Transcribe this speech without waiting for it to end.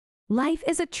Life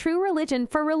is a true religion,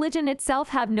 for religion itself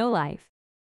have no life.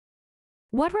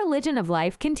 What religion of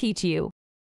life can teach you?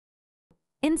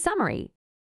 In summary,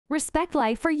 respect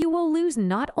life, for you will lose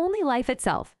not only life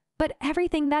itself, but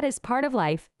everything that is part of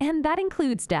life, and that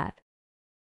includes death.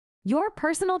 Your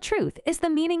personal truth is the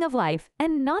meaning of life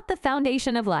and not the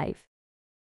foundation of life.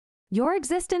 Your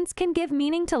existence can give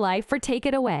meaning to life or take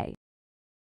it away.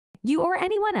 You or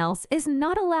anyone else is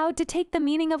not allowed to take the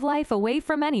meaning of life away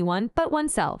from anyone but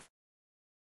oneself.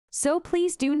 So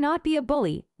please do not be a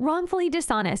bully, wrongfully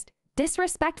dishonest,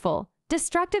 disrespectful,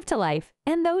 destructive to life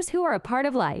and those who are a part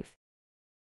of life.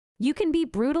 You can be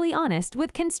brutally honest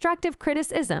with constructive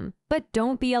criticism, but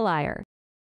don't be a liar.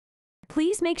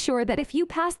 Please make sure that if you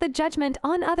pass the judgment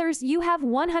on others, you have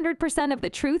 100% of the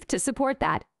truth to support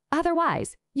that.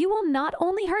 Otherwise, you will not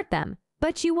only hurt them,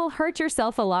 but you will hurt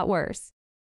yourself a lot worse.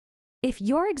 If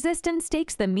your existence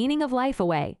takes the meaning of life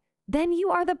away, then you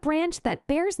are the branch that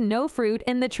bears no fruit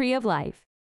in the tree of life.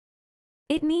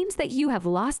 It means that you have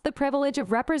lost the privilege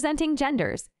of representing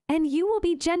genders, and you will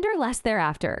be genderless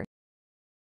thereafter.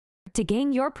 To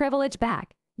gain your privilege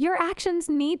back, your actions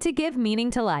need to give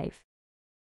meaning to life.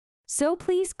 So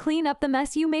please clean up the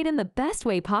mess you made in the best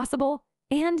way possible,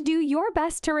 and do your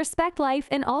best to respect life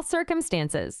in all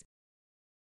circumstances.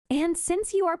 And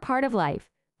since you are part of life,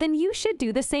 then you should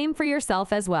do the same for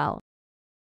yourself as well.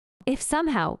 If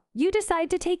somehow you decide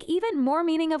to take even more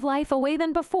meaning of life away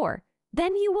than before,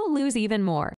 then you will lose even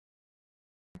more.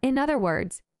 In other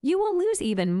words, you will lose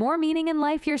even more meaning in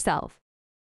life yourself.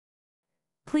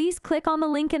 Please click on the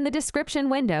link in the description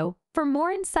window for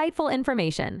more insightful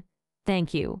information.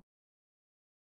 Thank you.